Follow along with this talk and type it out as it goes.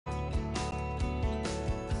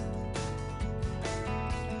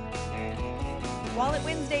Wallet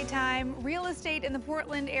Wednesday time, real estate in the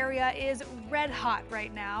Portland area is red hot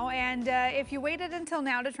right now. And if you waited until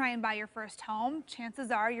now to try and buy your first home,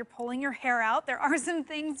 chances are you're pulling your hair out. There are some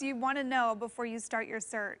things you want to know before you start your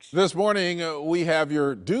search. This morning, we have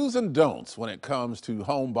your do's and don'ts when it comes to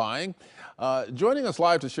home buying. Joining us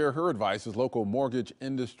live to share her advice is local mortgage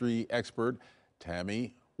industry expert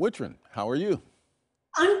Tammy Wittren. How are you?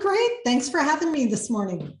 I'm great. Thanks for having me this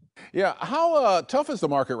morning. Yeah, how tough is the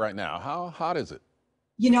market right now? How hot is it?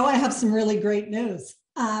 I have some really great news.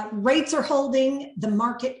 Rates are holding. The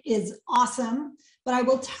market is awesome. But I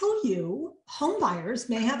will tell you, home buyers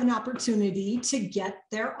may have an opportunity to get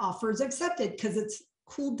their offers accepted because it's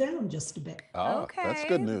cooled down just a bit. Oh, Okay, that's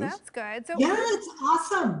good news. that's good. So Yeah, it's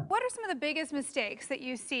awesome. what are some of the biggest mistakes that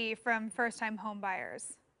you see from first-time home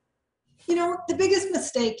buyers? The biggest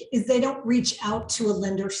mistake is they don't reach out to a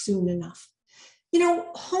lender soon enough.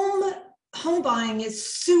 Home buying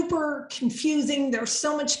is super confusing. There's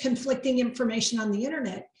so much conflicting information on the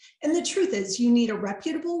internet. And the truth is you need a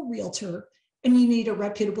reputable realtor and you need a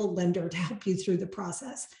reputable lender to help you through the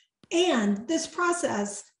process. And this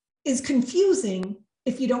process is confusing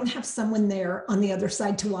if you don't have someone there on the other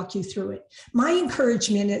side to walk you through it. My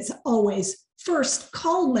encouragement is always first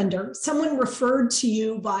call a lender, someone referred to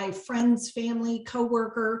you by friends, family,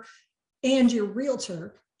 coworker, and your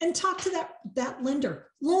realtor, and talk to that lender.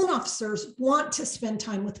 Loan officers want to spend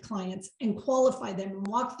time with clients and qualify them and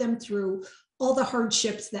walk them through all the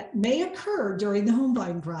hardships that may occur during the home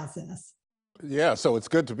buying process. Yeah, so it's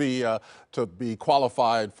good to be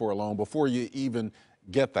qualified for a loan before you even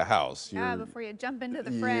get the house. Yeah, before you jump into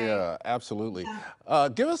the fray. Yeah, absolutely.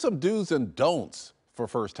 Give us some do's and don'ts for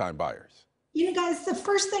first-time buyers. Guys, the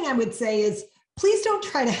first thing I would say is please don't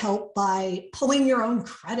try to help by pulling your own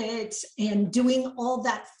credit and doing all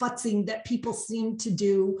that futzing that people seem to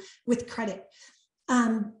do with credit.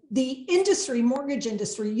 The mortgage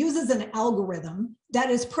industry, uses an algorithm that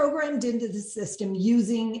is programmed into the system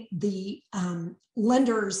using the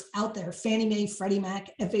lenders out there, Fannie Mae, Freddie Mac,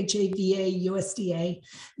 FHA, VA, USDA,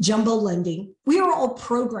 jumbo lending. We are all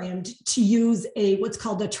programmed to use what's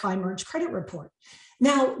called a tri-merge credit report.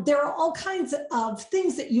 Now, there are all kinds of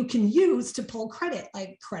things that you can use to pull credit,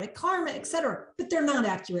 like Credit Karma, et cetera, but they're not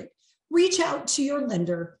accurate. Reach out to your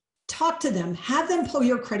lender, talk to them, have them pull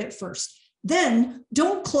your credit first. Then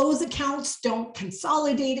don't close accounts, don't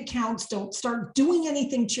consolidate accounts, don't start doing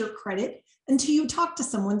anything to your credit until you talk to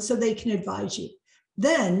someone so they can advise you.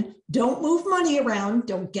 Then don't move money around,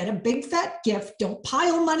 don't get a big fat gift, don't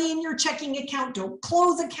pile money in your checking account, don't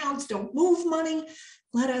close accounts, don't move money.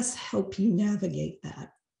 Let us help you navigate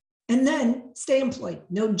that. And then stay employed,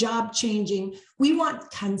 no job changing. We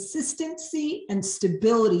want consistency and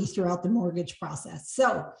stability throughout the mortgage process.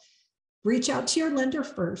 So reach out to your lender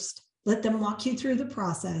first, let them walk you through the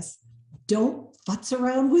process. Don't futz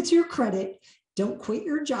around with your credit. Don't quit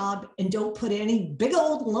your job and don't put any big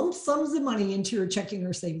old lump sums of money into your checking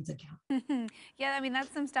or savings account. Yeah, I mean,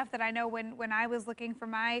 that's some stuff that I know when I was looking for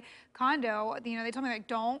my condo, they told me like,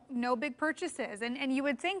 no big purchases. And you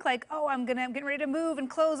would think like, oh, I'm getting ready to move and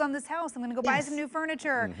close on this house. I'm gonna go buy some new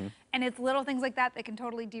furniture. And it's little things like that that can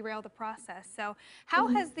totally derail the process. So how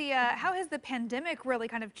has the pandemic really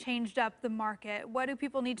kind of changed up the market? What do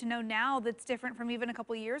people need to know now that's different from even a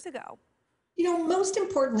couple of years ago? Most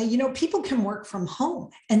importantly, people can work from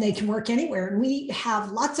home and they can work anywhere. And we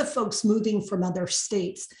have lots of folks moving from other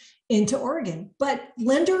states into Oregon, but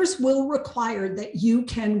lenders will require that you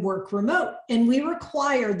can work remote. And we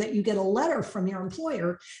require that you get a letter from your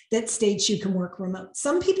employer that states you can work remote.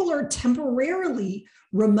 Some people are temporarily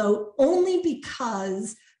remote only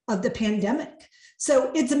because of the pandemic.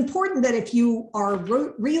 So it's important that if you are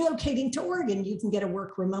relocating to Oregon, you can get a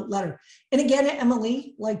work remote letter. And again,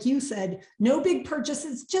 Emily, like you said, no big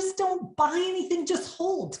purchases, just don't buy anything, just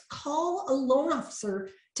hold. Call a loan officer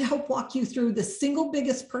to help walk you through the single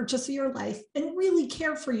biggest purchase of your life and really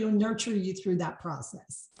care for you and nurture you through that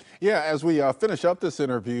process. Yeah, as we finish up this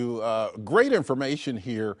interview, great information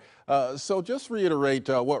here. So just reiterate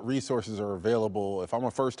what resources are available. If I'm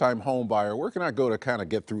a first-time home buyer, where can I go to kind of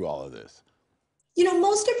get through all of this?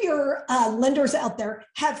 Most of your lenders out there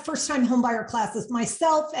have first-time homebuyer classes.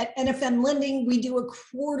 Myself at NFM Lending, we do a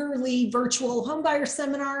quarterly virtual homebuyer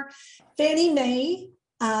seminar.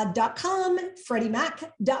 FannieMae.com,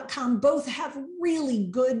 FreddieMac.com, both have really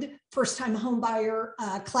good first-time homebuyer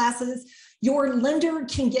classes. Your lender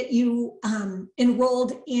can get you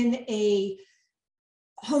enrolled in a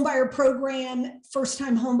homebuyer program,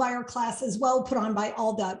 first-time homebuyer class as well, put on by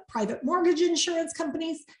all the private mortgage insurance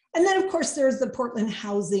companies. And then, of course, there's the Portland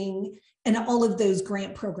Housing and all of those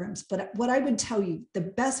grant programs. But what I would tell you, the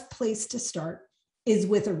best place to start is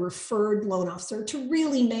with a referred loan officer to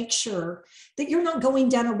really make sure that you're not going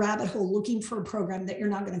down a rabbit hole looking for a program that you're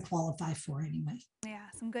not going to qualify for anyway. Yeah,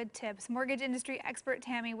 some good tips. Mortgage industry expert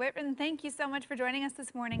Tammy Wittren, thank you so much for joining us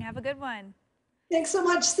this morning. Have a good one. Thanks so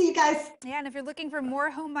much. See you guys. Yeah, and if you're looking for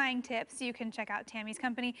more home buying tips, you can check out Tammy's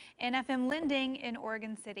company, NFM Lending in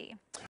Oregon City.